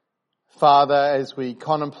Father, as we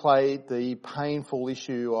contemplate the painful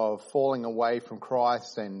issue of falling away from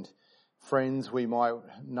Christ and friends we might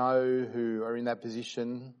know who are in that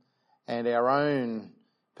position and our own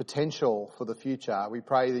potential for the future, we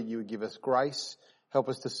pray that you would give us grace, help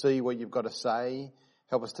us to see what you've got to say,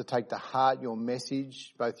 help us to take to heart your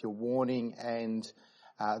message, both your warning and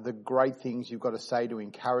the great things you've got to say to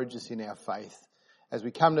encourage us in our faith. As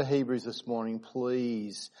we come to Hebrews this morning,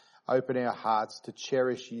 please open our hearts to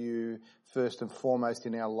cherish you first and foremost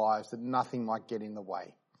in our lives, that nothing might get in the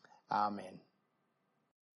way. Amen.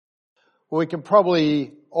 Well, we can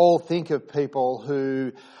probably all think of people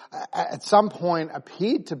who at some point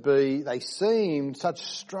appeared to be, they seemed such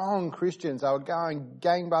strong Christians. They were going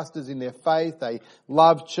gangbusters in their faith. They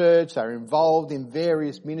loved church. They were involved in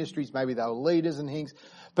various ministries. Maybe they were leaders and things,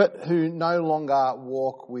 but who no longer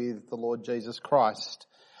walk with the Lord Jesus Christ.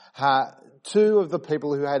 Two of the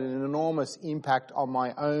people who had an enormous impact on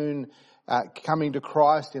my own coming to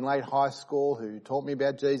Christ in late high school, who taught me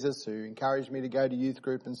about Jesus, who encouraged me to go to youth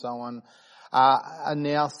group and so on, are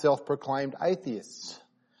now self-proclaimed atheists.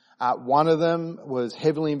 One of them was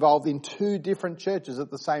heavily involved in two different churches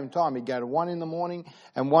at the same time. He'd go to one in the morning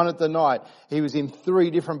and one at the night. He was in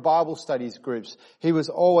 3 different Bible studies groups. He was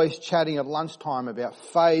always chatting at lunchtime about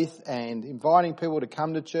faith and inviting people to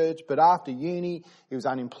come to church. But after uni, he was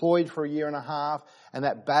unemployed for a year and a half, and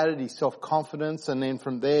that battered his self-confidence. And then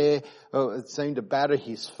from there, it seemed to batter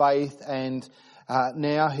his faith. And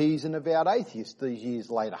now he's an avowed atheist these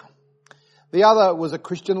years later. The other was a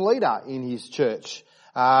Christian leader in his church.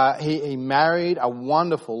 He married a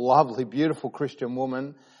wonderful, lovely, beautiful Christian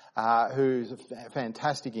woman who's a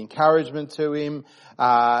fantastic encouragement to him.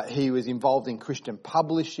 He was involved in Christian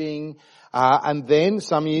publishing. And then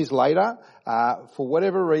some years later, for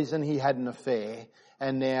whatever reason, he had an affair.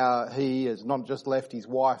 And now he has not just left his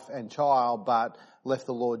wife and child, but left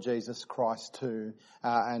the Lord Jesus Christ too.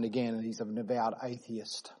 And again, he's an avowed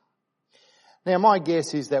atheist. Now, my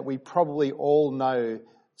guess is that we probably all know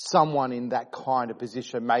someone in that kind of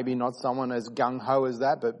position, maybe not someone as gung-ho as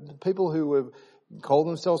that, but people who have called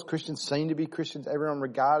themselves Christians, seem to be Christians, everyone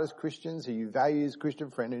regard as Christians, who you value as a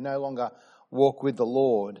Christian friend, who no longer walk with the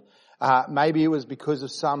Lord. Maybe it was because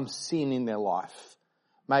of some sin in their life.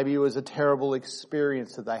 Maybe it was a terrible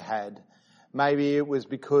experience that they had. Maybe it was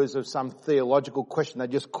because of some theological question they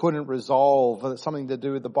just couldn't resolve, something to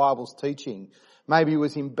do with the Bible's teaching. Maybe it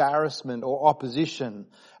was embarrassment or opposition.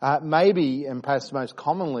 Maybe, and perhaps most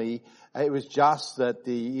commonly, it was just that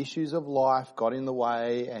the issues of life got in the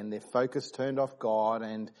way and their focus turned off God,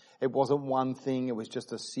 and it wasn't one thing, it was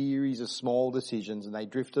just a series of small decisions, and they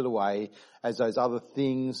drifted away as those other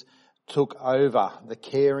things took over the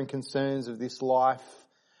care and concerns of this life,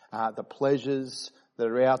 the pleasures that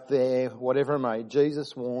are out there, whatever it may.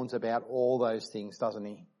 Jesus warns about all those things, doesn't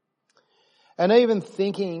he? And even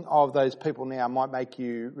thinking of those people now might make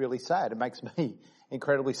you really sad. It makes me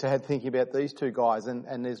incredibly sad thinking about these two guys,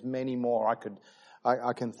 and there's many more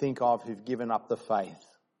I can think of who've given up the faith.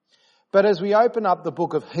 But as we open up the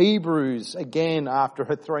book of Hebrews again after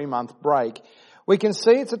a 3-month break, we can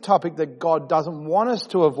see it's a topic that God doesn't want us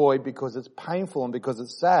to avoid because it's painful and because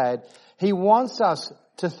it's sad. He wants us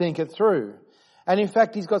to think it through. And in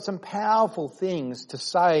fact, he's got some powerful things to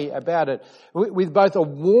say about it, with both a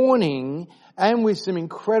warning and with some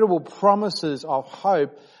incredible promises of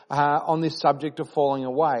hope on this subject of falling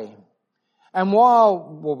away. And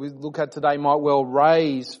while what we look at today might well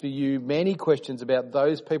raise for you many questions about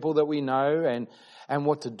those people that we know and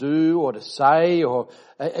what to do or to say or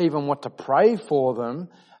even what to pray for them,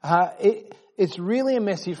 it's really a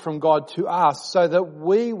message from God to us so that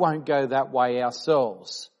we won't go that way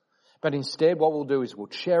ourselves. But instead, what we'll do is we'll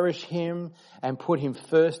cherish him and put him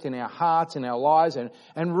first in our hearts and our lives and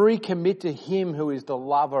recommit to him who is the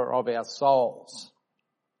lover of our souls.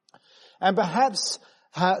 And perhaps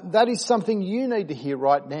that is something you need to hear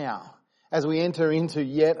right now as we enter into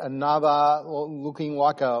yet another looking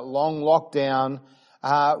like a long lockdown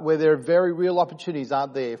where there are very real opportunities,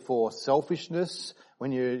 aren't there, for selfishness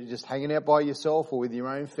when you're just hanging out by yourself or with your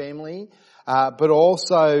own family, but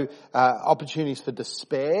also opportunities for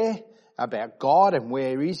despair about God and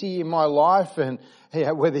where is he in my life and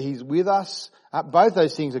whether he's with us. Both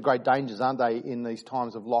those things are great dangers, aren't they, in these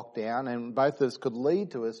times of lockdown, and both of those could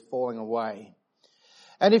lead to us falling away.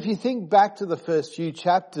 And if you think back to the first few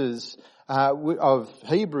chapters of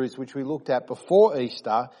Hebrews, which we looked at before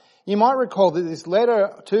Easter, you might recall that this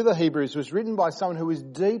letter to the Hebrews was written by someone who was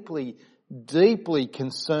deeply, deeply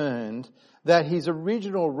concerned that his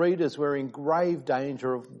original readers were in grave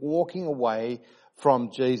danger of walking away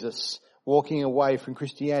from Jesus, walking away from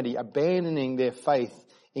Christianity, abandoning their faith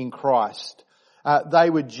in Christ. They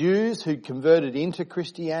were Jews who converted into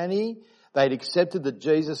Christianity. They'd accepted that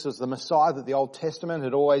Jesus was the Messiah that the Old Testament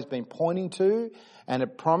had always been pointing to and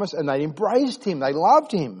had promised, and they embraced him. They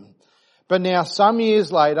loved him. But now, some years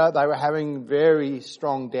later, they were having very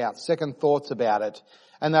strong doubts, second thoughts about it,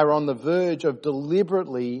 and they were on the verge of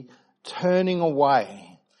deliberately turning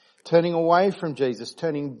away from Jesus,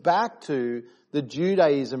 turning back to the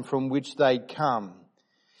Judaism from which they'd come.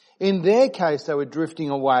 In their case, they were drifting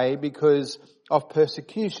away because of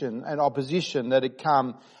persecution and opposition that had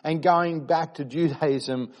come, and going back to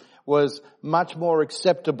Judaism was much more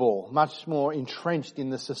acceptable, much more entrenched in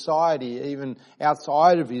the society, even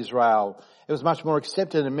outside of Israel. It was much more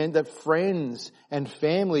accepted and meant that friends and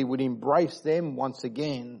family would embrace them once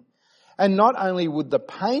again. And not only would the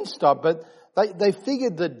pain stop, but they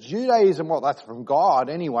figured that Judaism, well, that's from God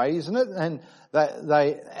anyway, isn't it? And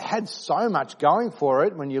they had so much going for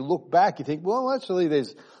it. When you look back, you think, well, actually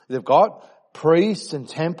they've got priests and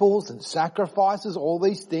temples and sacrifices, all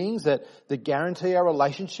these things that guarantee our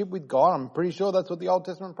relationship with God. I'm pretty sure that's what the Old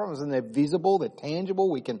Testament promises. And they're visible, they're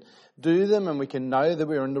tangible, we can do them and we can know that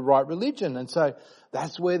we're in the right religion. And so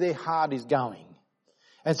that's where their heart is going.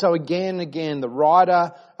 And so again and again, the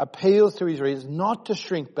writer appeals to his readers not to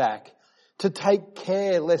shrink back, to take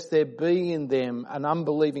care lest there be in them an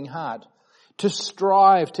unbelieving heart, to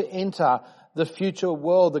strive to enter the future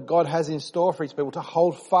world that God has in store for his people, to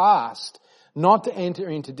hold fast, not to enter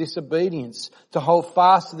into disobedience, to hold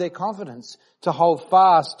fast to their confidence, to hold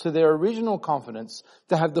fast to their original confidence,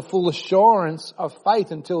 to have the full assurance of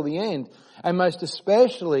faith until the end, and most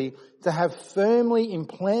especially to have firmly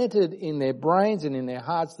implanted in their brains and in their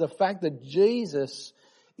hearts the fact that Jesus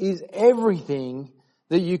is everything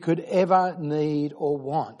that you could ever need or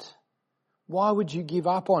want. Why would you give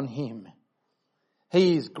up on him?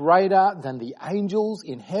 He is greater than the angels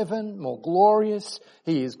in heaven, more glorious.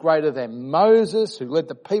 He is greater than Moses, who led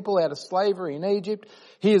the people out of slavery in Egypt.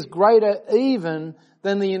 He is greater even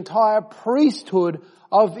than the entire priesthood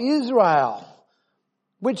of Israel,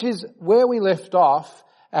 which is where we left off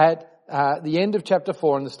at the end of chapter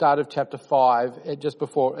 4 and the start of chapter 5, just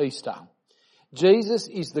before Easter. Jesus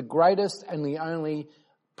is the greatest and the only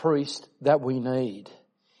priest that we need.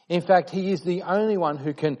 In fact, he is the only one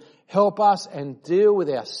who can help us and deal with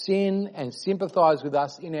our sin and sympathise with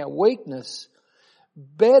us in our weakness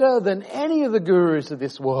better than any of the gurus of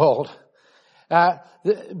this world.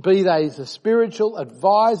 Be they the spiritual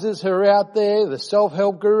advisors who are out there, the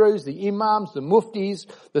self-help gurus, the imams, the muftis,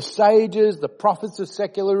 the sages, the prophets of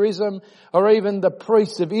secularism, or even the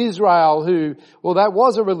priests of Israel who, well, that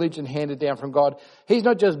was a religion handed down from God. He's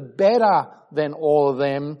not just better than all of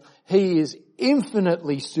them, he is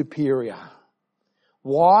infinitely superior.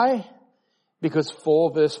 Why? Because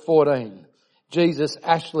 4 verse 14, Jesus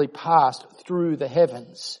actually passed through the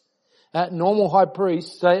heavens. Normal high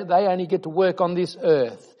priests, they only get to work on this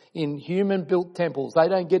earth in human-built temples. They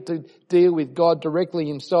don't get to deal with God directly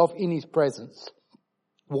himself in his presence.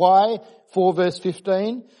 Why? 4 verse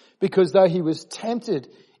 15, because though he was tempted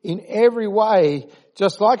in every way,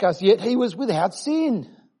 just like us, yet he was without sin.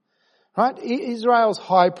 Right? Israel's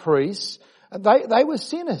high priests, they were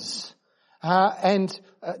sinners. And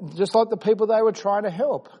just like the people they were trying to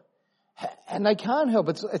help. And they can't help.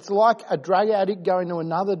 It's like a drug addict going to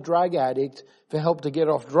another drug addict for help to get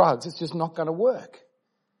off drugs. It's just not going to work.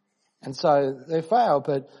 And so they fail.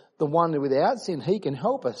 But the one without sin, he can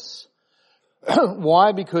help us.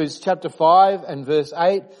 Why? Because chapter 5 and verse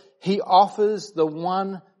 8, he offers the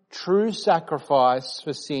one true sacrifice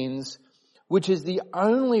for sins, which is the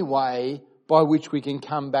only way by which we can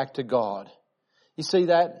come back to God. You see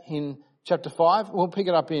that in chapter 5? We'll pick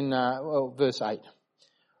it up in verse 8.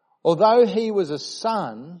 Although he was a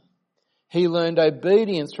son, he learned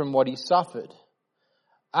obedience from what he suffered.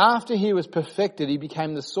 After he was perfected, he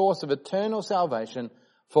became the source of eternal salvation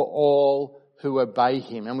for all who obey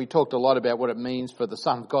him. And we talked a lot about what it means for the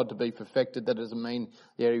Son of God to be perfected. That doesn't mean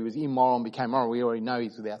that he was immoral and became moral. We already know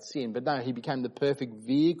he's without sin. But no, he became the perfect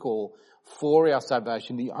vehicle for our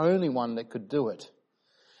salvation, the only one that could do it.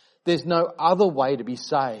 There's no other way to be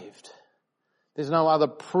saved. There's no other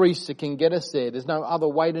priest that can get us there. There's no other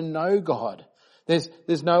way to know God.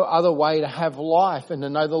 There's no other way to have life and to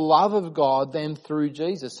know the love of God than through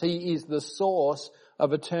Jesus. He is the source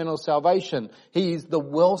of eternal salvation. He is the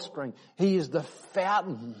wellspring. He is the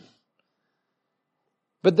fountain.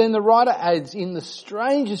 But then the writer adds in the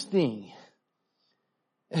strangest thing,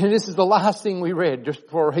 and this is the last thing we read just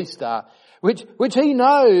before Easter, which he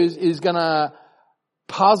knows is going to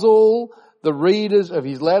puzzle the readers of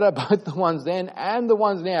his letter, both the ones then and the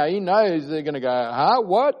ones now. He knows they're going to go,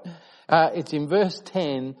 what? It's in verse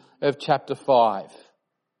 10 of chapter 5.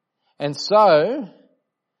 And so,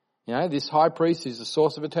 this high priest is the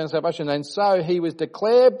source of eternal salvation. And so he was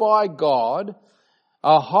declared by God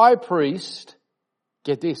a high priest,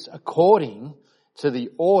 get this, according to the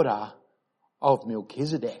order of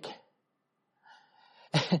Melchizedek.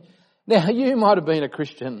 Now, you might have been a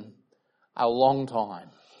Christian a long time.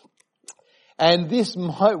 And this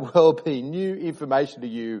might well be new information to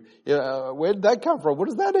you. Where did that come from? What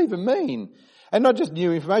does that even mean? And not just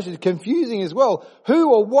new information, it's confusing as well.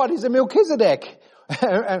 Who or what is a Melchizedek?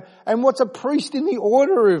 And what's a priest in the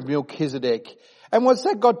order of Melchizedek? And what's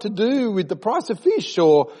that got to do with the price of fish?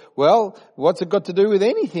 Or, well, what's it got to do with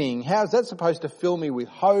anything? How's that supposed to fill me with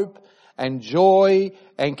hope and joy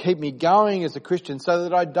and keep me going as a Christian so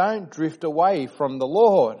that I don't drift away from the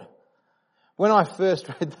Lord? When I first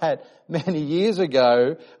read that many years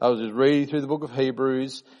ago, I was just reading through the book of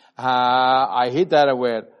Hebrews. I hit that and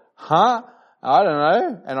went, I don't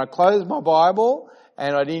know. And I closed my Bible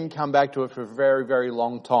and I didn't come back to it for a very, very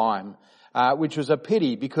long time, which was a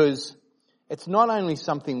pity because it's not only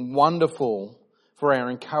something wonderful for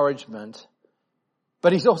our encouragement,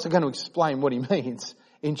 but he's also going to explain what he means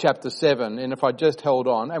in chapter 7. And if I just held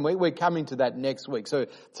on, and we're coming to that next week, so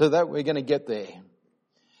that we're going to get there.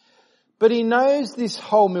 But he knows this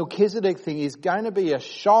whole Melchizedek thing is going to be a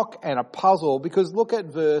shock and a puzzle because look at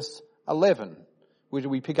verse 11, which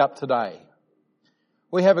we pick up today.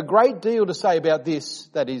 We have a great deal to say about this,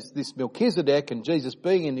 that is this Melchizedek and Jesus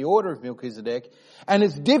being in the order of Melchizedek, and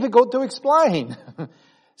it's difficult to explain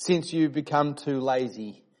since you've become too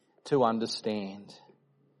lazy to understand.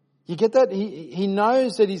 You get that? He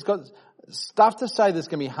knows that he's got stuff to say that's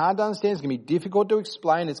going to be hard to understand, it's going to be difficult to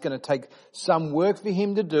explain, it's going to take some work for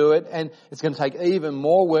him to do it, and it's going to take even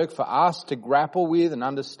more work for us to grapple with and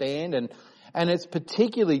understand, and it's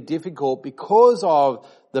particularly difficult because of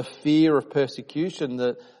the fear of persecution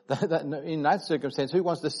that in that circumstance, who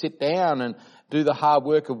wants to sit down and do the hard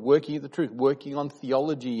work of working at the truth, working on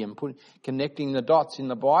theology and connecting the dots in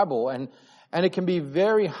the Bible, and it can be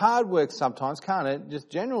very hard work sometimes, can't it? Just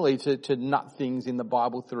generally to nut things in the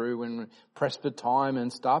Bible through and press for time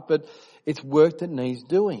and stuff, but it's work that needs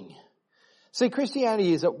doing. See,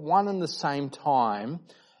 Christianity is at one and the same time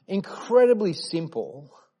incredibly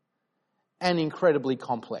simple and incredibly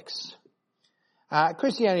complex.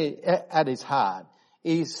 Christianity at its heart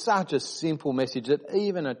is such a simple message that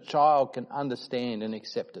even a child can understand and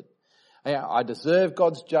accept it. I deserve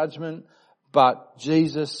God's judgment, but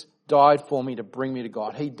Jesus died for me to bring me to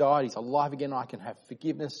God. He died, he's alive again, I can have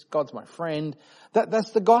forgiveness, God's my friend.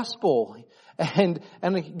 That's the gospel. And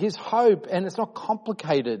it gives hope, and it's not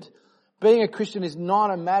complicated. Being a Christian is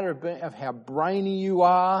not a matter of how brainy you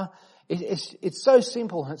are. It's so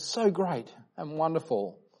simple and it's so great and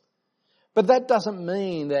wonderful. But that doesn't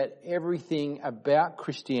mean that everything about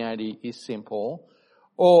Christianity is simple,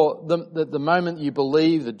 or the moment you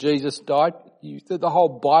believe that Jesus died, that the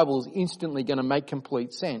whole Bible is instantly going to make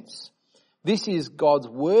complete sense. This is God's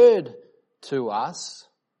word to us,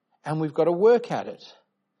 and we've got to work at it.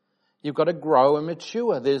 You've got to grow and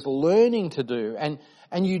mature. There's learning to do,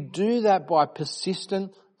 and you do that by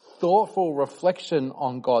persistent, thoughtful reflection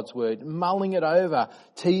on God's word, mulling it over,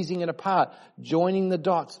 teasing it apart, joining the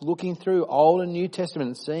dots, looking through Old and New Testament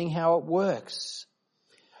and seeing how it works.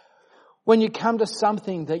 When you come to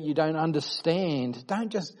something that you don't understand,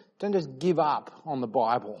 don't just give up on the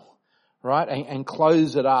Bible, right? And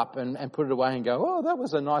close it up and put it away and go, oh, that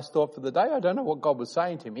was a nice thought for the day. I don't know what God was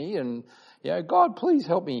saying to me, and God, please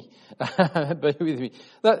help me, be with me.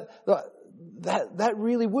 That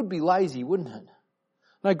really would be lazy, wouldn't it?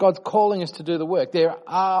 No, God's calling us to do the work. There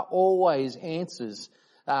are always answers.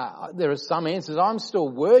 There are some answers I'm still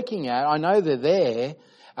working at. I know they're there,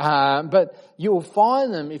 but you'll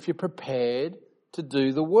find them if you're prepared to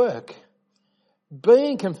do the work.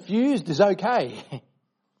 Being confused is okay,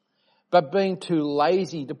 but being too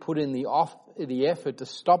lazy to put in the effort to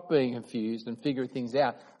stop being confused and figure things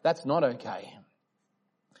out, that's not okay.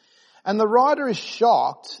 And the writer is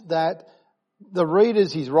shocked that the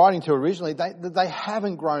readers he's writing to originally, that they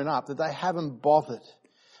haven't grown up, that they haven't bothered.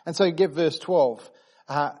 And so you get verse 12.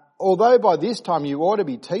 Although by this time you ought to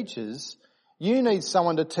be teachers, you need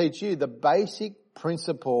someone to teach you the basic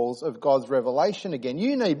principles of God's revelation again.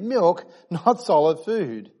 You need milk, not solid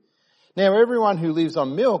food. Now everyone who lives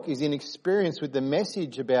on milk is inexperienced with the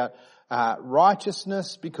message about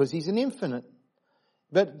righteousness because he's an infant.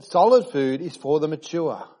 But solid food is for the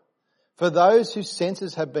mature, for those whose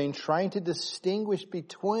senses have been trained to distinguish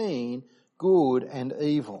between good and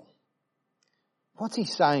evil. What's he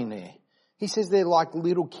saying there? He says they're like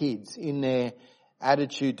little kids in their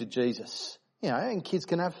attitude to Jesus. And kids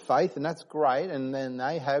can have faith, and that's great, and then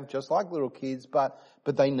they have just like little kids, but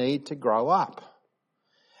they need to grow up.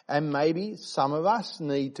 And maybe some of us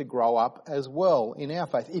need to grow up as well in our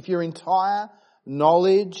faith. If your entire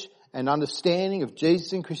knowledge and understanding of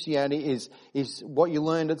Jesus and Christianity is what you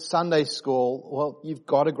learned at Sunday school, well, you've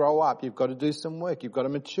got to grow up. You've got to do some work. You've got to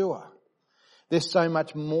mature. There's so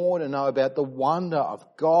much more to know about the wonder of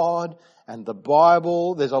God and the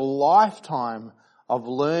Bible. There's a lifetime of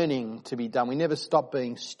learning to be done. We never stop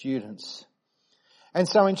being students. And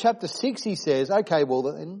so in chapter 6 he says, okay, well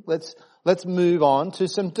then let's move on to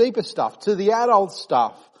some deeper stuff, to the adult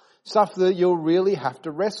stuff that you'll really have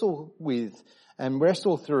to wrestle with and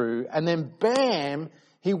wrestle through. And then bam,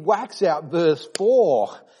 he whacks out verse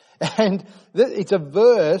 4. And it's a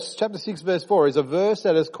verse, chapter 6 verse 4 is a verse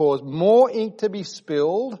that has caused more ink to be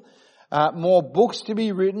spilled, more books to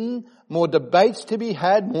be written, more debates to be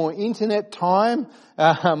had, more internet time,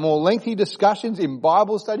 more lengthy discussions in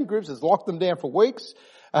Bible study groups. It's locked them down for weeks.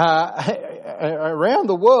 Around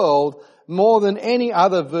the world, more than any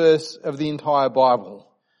other verse of the entire Bible.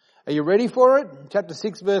 Are you ready for it? Chapter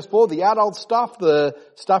 6 verse 4, the adult stuff, the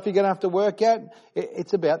stuff you're going to have to work at.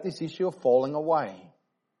 It's about this issue of falling away.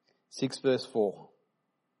 6 verse 4.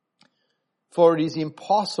 For it is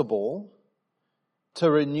impossible to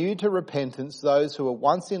renew to repentance those who were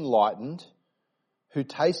once enlightened, who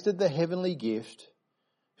tasted the heavenly gift,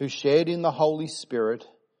 who shared in the Holy Spirit,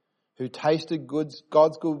 who tasted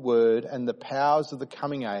God's good word and the powers of the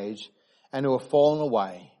coming age, and who have fallen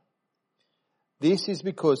away. This is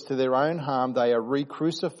because to their own harm they are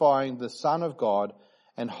re-crucifying the Son of God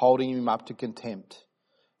and holding him up to contempt.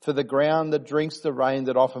 For the ground that drinks the rain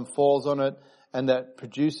that often falls on it and that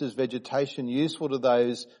produces vegetation useful to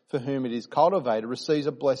those for whom it is cultivated receives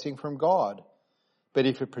a blessing from God. But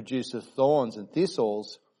if it produces thorns and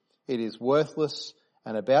thistles, it is worthless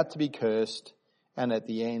and about to be cursed, and at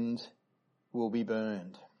the end will be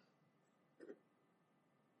burned.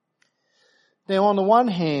 Now, on the one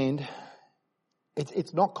hand,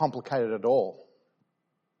 it's not complicated at all.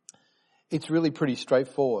 It's really pretty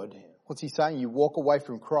straightforward. What's he saying? You walk away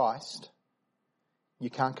from Christ, you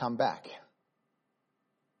can't come back.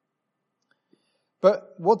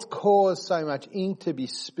 But what's caused so much ink to be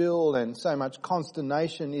spilled and so much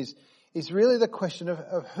consternation is really the question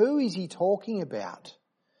of who is he talking about?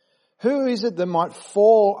 Who is it that might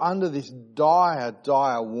fall under this dire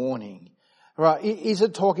warning? Right? Is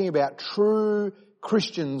it talking about true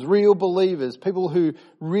Christians, real believers, people who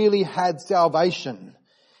really had salvation?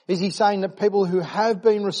 Is he saying that people who have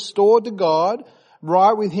been restored to God,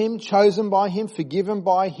 right with him, chosen by him, forgiven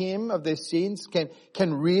by him of their sins,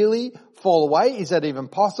 can really fall away? Is that even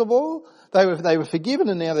possible? They were forgiven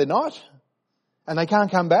and now they're not? And they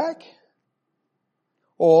can't come back?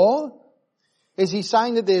 Or is he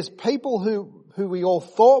saying that there's people who we all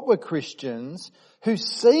thought were Christians, who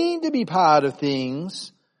seem to be part of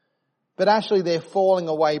things, but actually their falling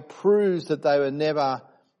away proves that they were never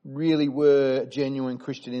really were genuine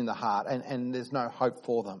Christian in the heart, and there's no hope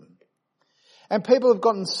for them. And people have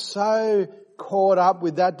gotten so caught up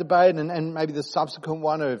with that debate and maybe the subsequent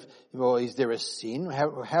one of, well, is there a sin?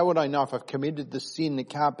 How would I know if I've committed the sin that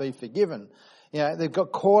can't be forgiven? They've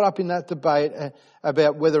got caught up in that debate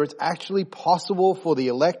about whether it's actually possible for the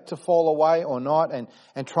elect to fall away or not, and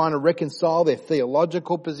trying to reconcile their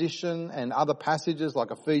theological position and other passages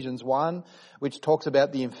like Ephesians 1, which talks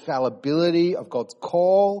about the infallibility of God's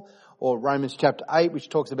call, or Romans chapter 8, which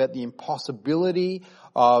talks about the impossibility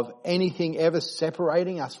of anything ever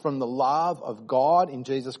separating us from the love of God in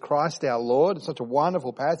Jesus Christ our Lord. It's such a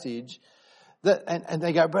wonderful passage. And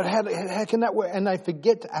they go, but how can that work? And they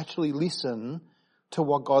forget to actually listen to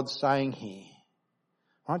what God's saying here.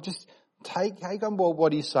 Right? Just take on board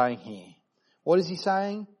what he's saying here. What is he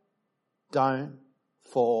saying? Don't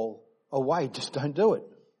fall away. Just don't do it.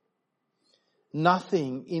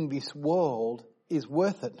 Nothing in this world is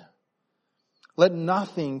worth it. Let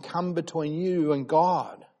nothing come between you and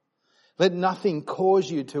God. Let nothing cause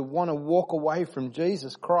you to want to walk away from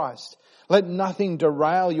Jesus Christ. Let nothing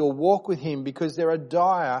derail your walk with him, because there are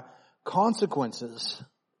dire consequences.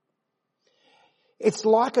 It's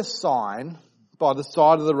like a sign by the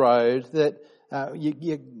side of the road that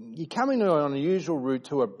you're coming on an unusual route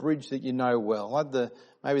to a bridge that you know well, like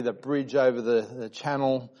maybe the bridge over the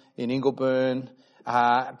channel in Ingleburn,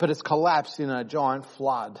 but it's collapsed in a giant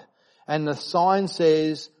flood. And the sign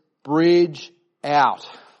says, bridge out.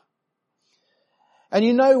 And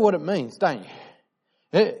you know what it means, don't you?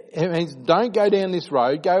 It means don't go down this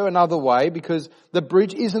road, go another way, because the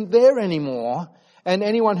bridge isn't there anymore. And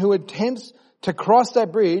anyone who attempts to cross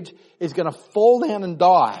that bridge is going to fall down and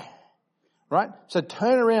die. Right? So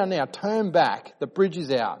turn around now, turn back. The bridge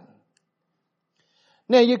is out.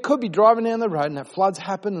 Now you could be driving down the road and that flood's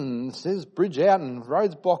happened and it says bridge out and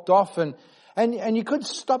road's blocked off and you could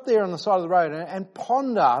stop there on the side of the road and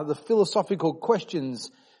ponder the philosophical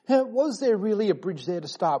questions. Was there really a bridge there to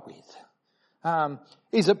start with?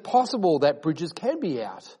 Is it possible that bridges can be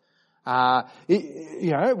out? I've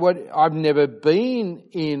never been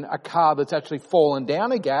in a car that's actually fallen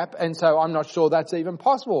down a gap, and so I'm not sure that's even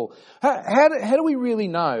possible. How do we really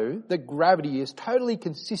know that gravity is totally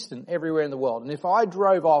consistent everywhere in the world? And if I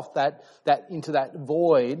drove off that into that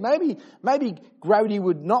void, maybe gravity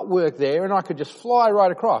would not work there, and I could just fly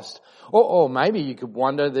right across. Or maybe you could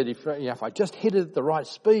wonder that if I just hit it at the right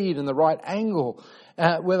speed and the right angle,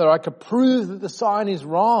 whether I could prove that the sign is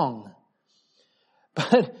wrong.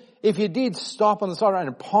 But if you did stop on the side of the road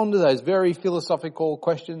and ponder those very philosophical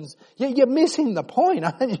questions, you're missing the point,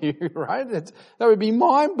 aren't you? Right? That would be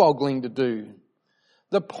mind-boggling to do.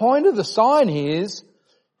 The point of the sign is,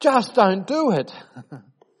 just don't do it.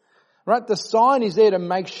 Right? The sign is there to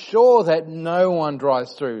make sure that no one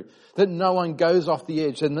drives through, that no one goes off the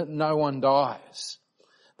edge, and that no one dies.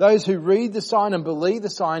 Those who read the sign and believe the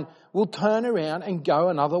sign will turn around and go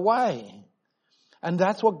another way. And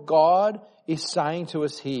that's what God is saying to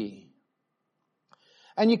us here.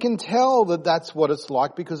 And you can tell that that's what it's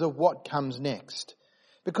like because of what comes next.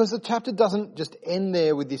 Because the chapter doesn't just end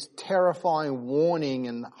there with this terrifying warning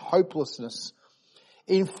and hopelessness.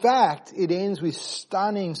 In fact, it ends with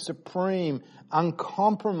stunning, supreme,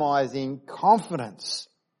 uncompromising confidence.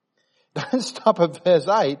 Don't stop at verse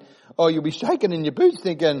 8 or you'll be shaking in your boots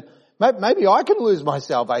thinking, maybe I can lose my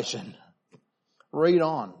salvation. Read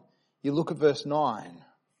on. You look at verse 9.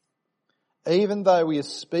 Even though we are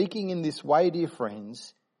speaking in this way, dear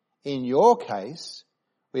friends, in your case,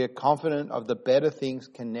 we are confident of the better things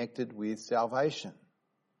connected with salvation.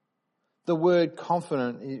 The word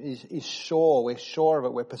confident is sure. We're sure of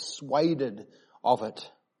it. We're persuaded of it.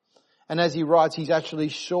 And as he writes, he's actually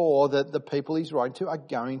sure that the people he's writing to are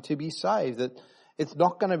going to be saved, that it's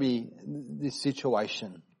not going to be this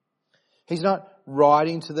situation. He's not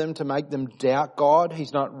writing to them to make them doubt God.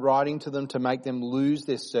 He's not writing to them to make them lose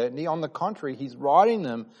their certainty. On the contrary, he's writing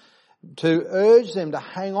them to urge them to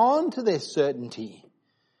hang on to their certainty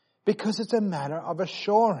because it's a matter of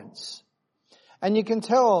assurance. And you can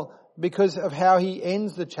tell because of how he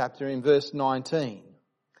ends the chapter in verse 19.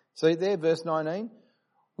 See there, verse 19?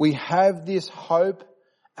 We have this hope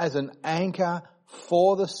as an anchor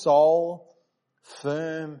for the soul,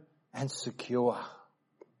 firm and secure.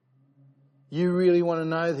 You really want to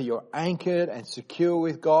know that you're anchored and secure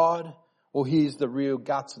with God? Well, here's the real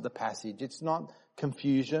guts of the passage. It's not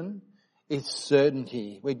confusion, it's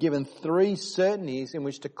certainty. We're given 3 certainties in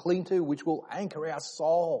which to cling to, which will anchor our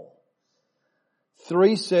soul.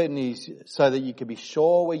 3 certainties so that you can be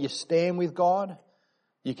sure where you stand with God,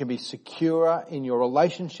 you can be secure in your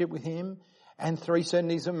relationship with Him, and 3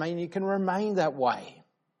 certainties that mean you can remain that way.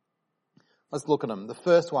 Let's look at them. The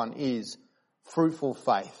first one is fruitful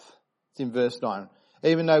faith. It's in verse 9.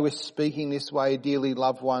 Even though we're speaking this way, dearly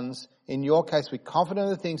loved ones, in your case we're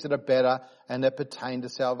confident of the things that are better and that pertain to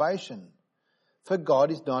salvation. For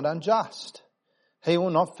God is not unjust. He will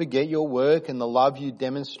not forget your work and the love you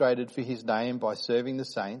demonstrated for His name by serving the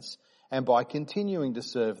saints and by continuing to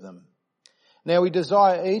serve them. Now we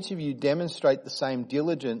desire each of you demonstrate the same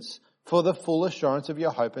diligence for the full assurance of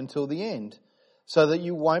your hope until the end, so that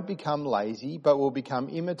you won't become lazy, but will become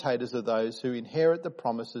imitators of those who inherit the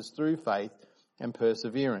promises through faith and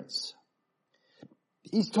perseverance.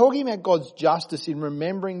 He's talking about God's justice in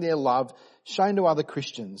remembering their love shown to other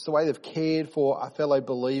Christians, the way they've cared for our fellow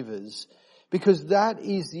believers, because that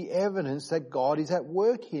is the evidence that God is at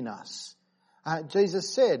work in us.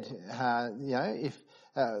 Jesus said, if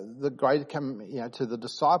the great to the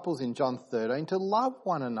disciples in John 13 to love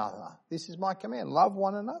one another. This is my command, love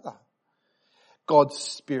one another. God's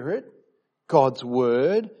Spirit, God's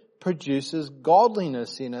Word produces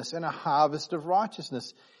godliness in us and a harvest of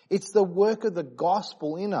righteousness. It's the work of the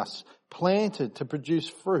gospel in us, planted to produce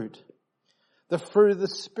fruit. The fruit of the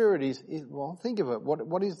Spirit is think of it.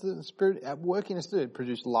 What is the Spirit at work in us to do?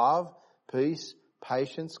 Produce love, peace,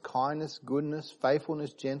 patience, kindness, goodness,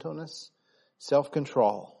 faithfulness, gentleness,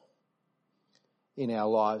 self-control in our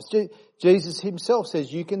lives. Jesus Himself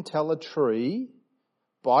says you can tell a tree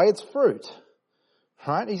by its fruit.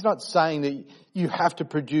 Right? He's not saying that you have to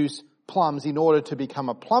produce plums in order to become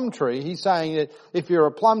a plum tree. He's saying that if you're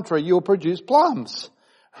a plum tree, you'll produce plums.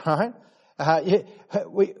 Right?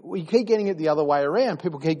 We keep getting it the other way around.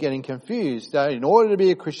 People keep getting confused. In order to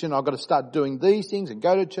be a Christian, I've got to start doing these things and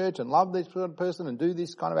go to church and love this person and do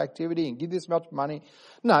this kind of activity and give this much money.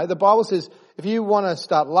 No, the Bible says if you want to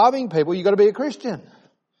start loving people, you've got to be a Christian.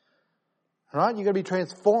 Right? You've got to be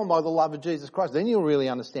transformed by the love of Jesus Christ. Then you'll really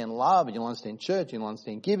understand love, and you'll understand church, and you'll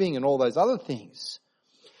understand giving and all those other things.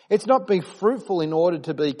 It's not be fruitful in order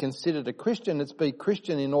to be considered a Christian. It's be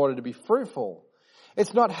Christian in order to be fruitful.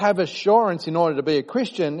 It's not have assurance in order to be a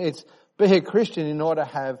Christian. It's be a Christian in order to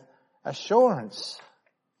have assurance.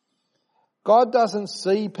 God doesn't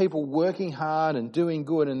see people working hard and doing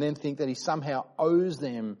good and then think that he somehow owes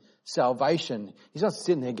them salvation. He's not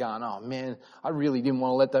sitting there going, oh man, I really didn't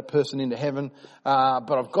want to let that person into heaven,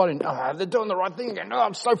 but I've got in, they're doing the right thing and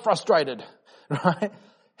I'm so frustrated. Right?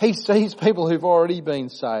 He sees people who've already been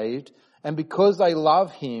saved, and because they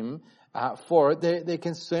love him for it, they're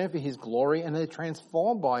concerned for his glory and they're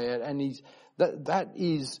transformed by it, and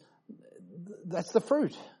that's the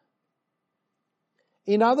fruit.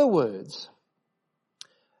 In other words,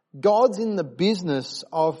 God's in the business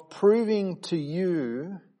of proving to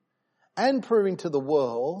you and proving to the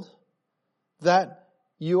world that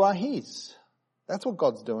you are his. That's what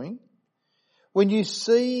God's doing. When you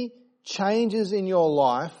see changes in your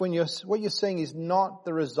life, what you're seeing is not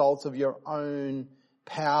the results of your own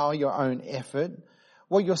power, your own effort.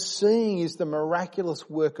 What you're seeing is the miraculous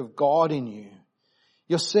work of God in you.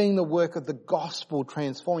 You're seeing the work of the gospel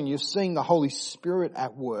transforming. You're seeing the Holy Spirit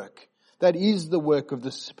at work. That is the work of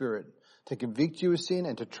the Spirit, to convict you of sin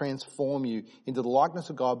and to transform you into the likeness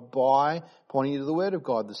of God by pointing you to the Word of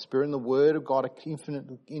God. The Spirit and the Word of God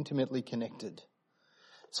are intimately connected.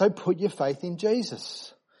 So put your faith in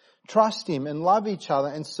Jesus. Trust him and love each other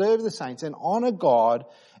and serve the saints and honour God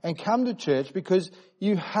and come to church, because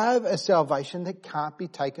you have a salvation that can't be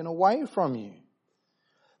taken away from you.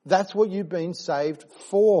 That's what you've been saved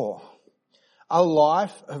for. A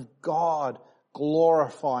life of God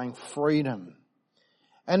glorifying freedom.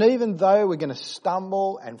 And even though we're going to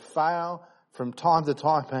stumble and fail from time to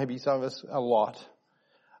time, maybe some of us a lot,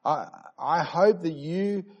 I hope that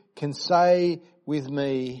you can say with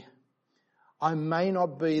me, I may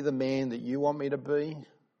not be the man that you want me to be.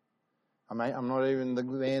 I'm not even the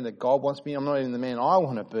man that God wants me. I'm not even the man I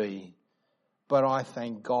want to be. But I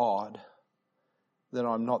thank God that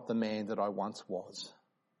I'm not the man that I once was.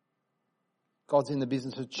 God's in the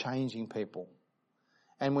business of changing people.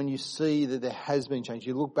 And when you see that there has been change,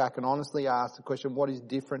 you look back and honestly ask the question, what is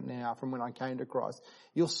different now from when I came to Christ?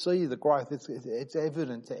 You'll see the growth. It's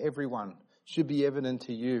evident to everyone. It should be evident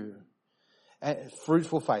to you. And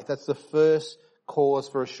fruitful faith, that's the first cause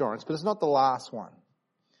for assurance, but it's not the last one.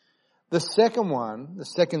 The second one, the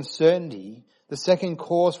second certainty, the second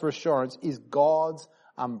cause for assurance is God's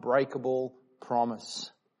unbreakable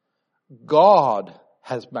promise. God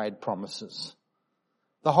has made promises.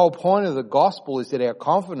 The whole point of the gospel is that our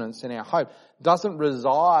confidence and our hope doesn't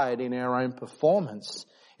reside in our own performance.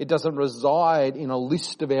 It doesn't reside in a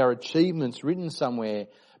list of our achievements written somewhere,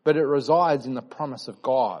 but it resides in the promise of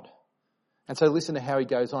God. And so listen to how he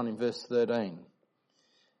goes on in verse 13.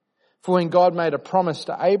 For when God made a promise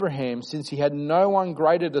to Abraham, since he had no one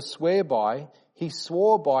greater to swear by, he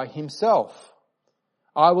swore by himself,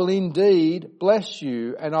 I will indeed bless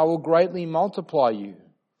you and I will greatly multiply you.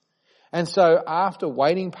 And so after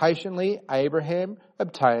waiting patiently, Abraham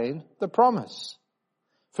obtained the promise.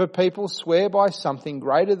 For people swear by something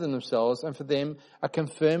greater than themselves, and for them a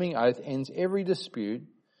confirming oath ends every dispute,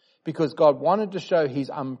 because God wanted to show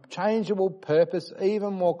his unchangeable purpose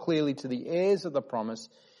even more clearly to the heirs of the promise.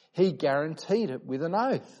 He guaranteed it with an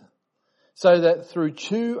oath, so that through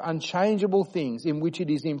two unchangeable things in which it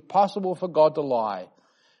is impossible for God to lie,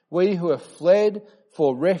 we who have fled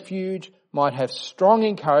for refuge might have strong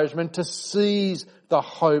encouragement to seize the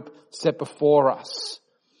hope set before us.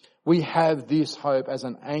 We have this hope as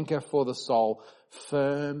an anchor for the soul,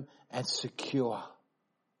 firm and secure.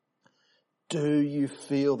 Do you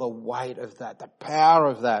feel the weight of that, the power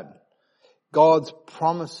of that? God's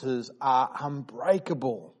promises are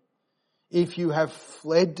unbreakable. If you have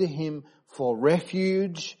fled to him for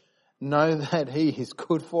refuge, know that he is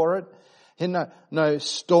good for it. No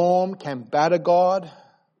storm can batter God.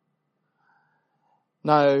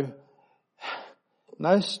 No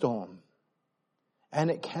storm. And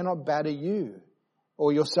it cannot batter you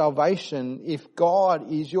or your salvation if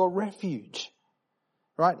God is your refuge.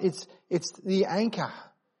 Right? It's the anchor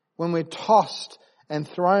when we're tossed and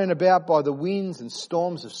thrown about by the winds and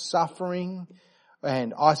storms of suffering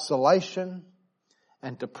and isolation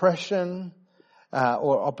and depression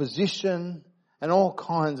or opposition and all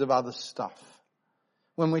kinds of other stuff.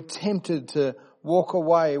 When we're tempted to walk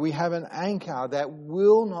away. We have an anchor that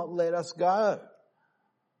will not let us go.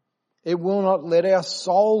 It will not let our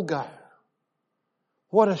soul go.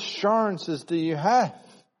 What assurances do you have?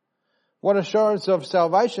 What assurance of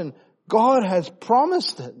salvation? God has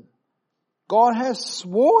promised it. God has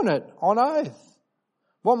sworn it on oath.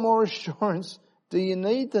 What more assurance do you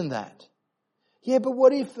need than that? Yeah, but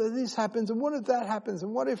what if this happens, and what if that happens,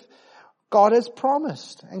 and what if God has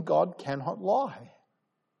promised and God cannot lie?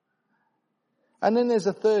 And then there's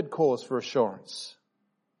a third cause for assurance,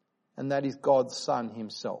 and that is God's Son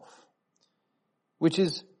himself, which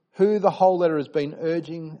is who the whole letter has been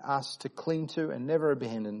urging us to cling to and never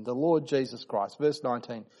abandon, the Lord Jesus Christ. Verse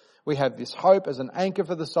 19, we have this hope as an anchor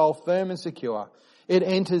for the soul, firm and secure. It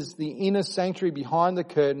enters the inner sanctuary behind the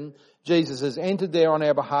curtain. Jesus has entered there on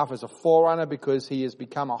our behalf as a forerunner because he has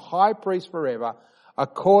become a high priest forever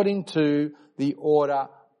according to the order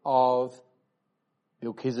of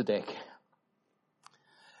Melchizedek.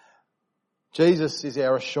 Jesus is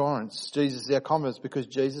our assurance. Jesus is our confidence because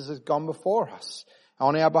Jesus has gone before us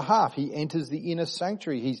on our behalf. He enters the inner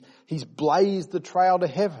sanctuary. He's blazed the trail to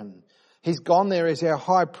heaven. He's gone there as our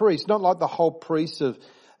high priest, not like the whole priests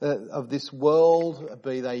of this world,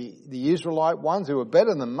 be they the Israelite ones who were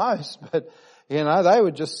better than most, but they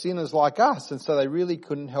were just sinners like us, and so they really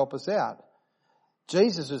couldn't help us out.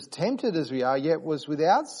 Jesus was tempted as we are, yet was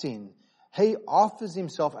without sin. He offers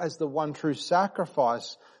himself as the one true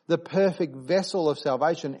sacrifice, the perfect vessel of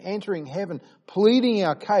salvation, entering heaven, pleading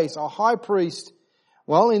our case, a high priest,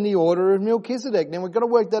 in the order of Melchizedek. Now we've got to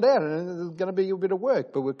work that out, and there's going to be a bit of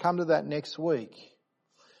work, but we'll come to that next week.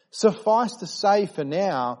 Suffice to say for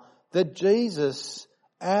now that Jesus,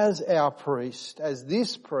 as our priest, as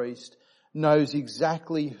this priest, knows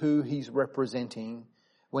exactly who he's representing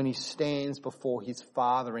when he stands before his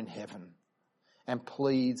Father in heaven and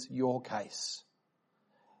pleads your case.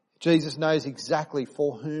 Jesus knows exactly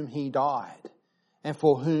for whom he died and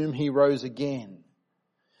for whom he rose again.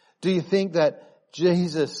 Do you think that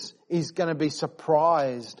Jesus is going to be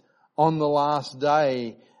surprised on the last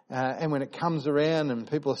day and when it comes around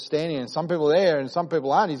and people are standing and some people are there and some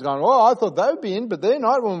people aren't? He's going, I thought they would be in, but they're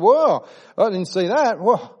not. Whoa, I didn't see that.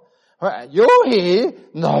 Whoa, you're here?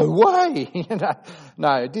 No way.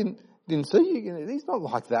 No, didn't see you. He's not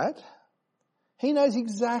like that. He knows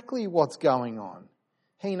exactly what's going on.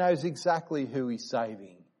 He knows exactly who he's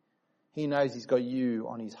saving. He knows he's got you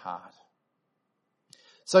on his heart.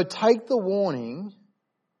 So take the warning,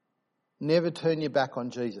 never turn your back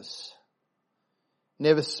on Jesus.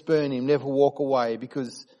 Never spurn him, never walk away,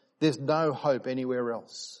 because there's no hope anywhere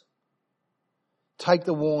else. Take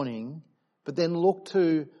the warning, but then look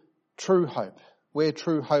to true hope, where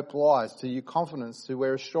true hope lies, to your confidence, to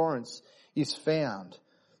where assurance is found.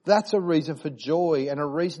 That's a reason for joy and a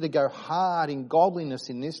reason to go hard in godliness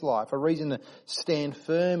in this life, a reason to stand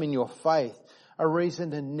firm in your faith, a reason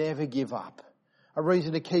to never give up. A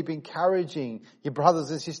reason to keep encouraging your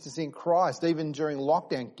brothers and sisters in Christ, even during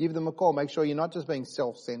lockdown. Give them a call. Make sure you're not just being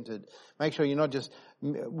self-centered. Make sure you're not just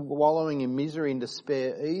wallowing in misery and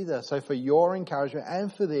despair either. So for your encouragement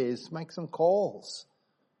and for theirs, make some calls.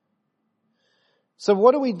 So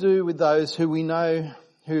what do we do with those who we know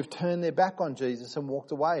who have turned their back on Jesus and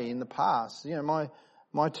walked away in the past?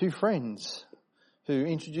 My two friends who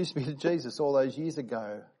introduced me to Jesus all those years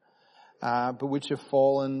ago, but which have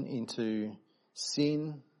fallen into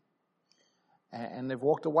sin, and they've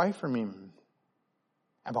walked away from him.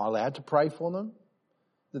 Am I allowed to pray for them?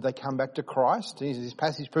 That they come back to Christ? Is this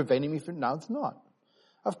passage preventing me from? No, it's not.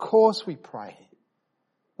 Of course we pray.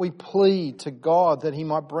 We plead to God that he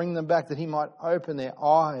might bring them back, that he might open their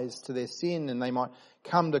eyes to their sin and they might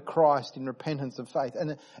come to Christ in repentance and faith.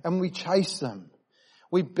 And we chase them.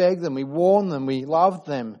 We beg them. We warn them. We love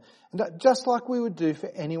them. Just like we would do for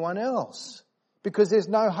anyone else. Because there's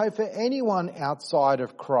no hope for anyone outside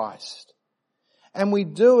of Christ. And we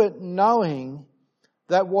do it knowing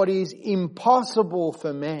that what is impossible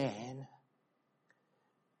for man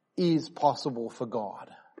is possible for God.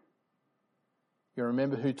 You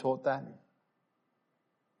remember who taught that?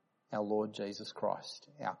 Our Lord Jesus Christ,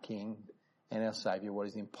 our King and our Saviour. What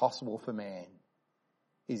is impossible for man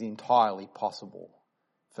is entirely possible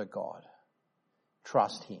for God.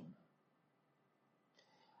 Trust him.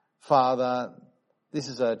 Father, this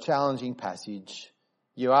is a challenging passage.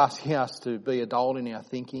 You're asking us to be adult in our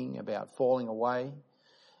thinking about falling away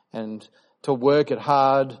and to work at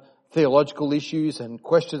hard theological issues and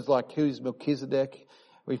questions like who's Melchizedek.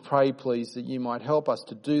 We pray, please, that you might help us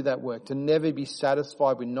to do that work, to never be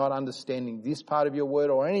satisfied with not understanding this part of your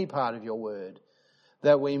word or any part of your word,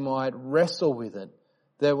 that we might wrestle with it,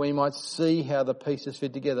 that we might see how the pieces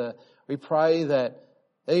fit together. We pray that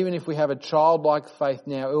Even if we have a childlike faith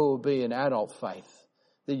now, it will be an adult faith,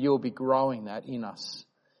 that you'll be growing that in us.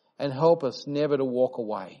 And help us never to walk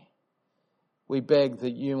away. We beg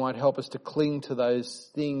that you might help us to cling to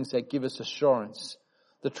those things that give us assurance,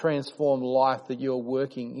 the transformed life that you're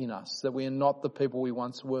working in us, that we are not the people we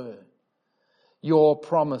once were. Your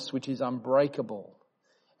promise, which is unbreakable,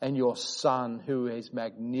 and your Son, who is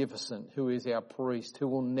magnificent, who is our priest, who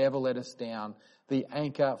will never let us down, the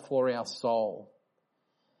anchor for our soul.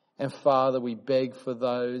 And Father, we beg for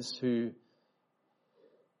those who,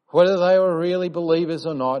 whether they were really believers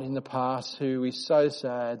or not in the past, who is so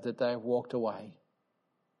sad that they have walked away.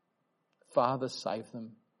 Father, save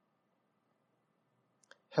them.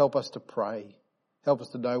 Help us to pray. Help us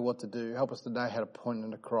to know what to do. Help us to know how to point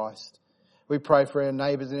them to Christ. We pray for our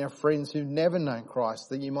neighbours and our friends who've never known Christ,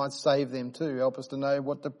 that you might save them too. Help us to know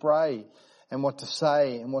what to pray and what to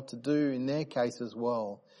say and what to do in their case as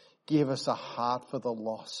well. Give us a heart for the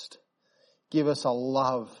lost. Give us a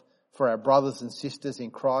love for our brothers and sisters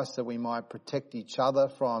in Christ, that we might protect each other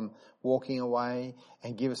from walking away,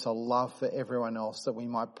 and give us a love for everyone else, that we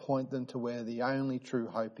might point them to where the only true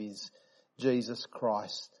hope is, Jesus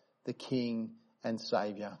Christ, the King and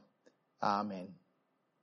Saviour. Amen.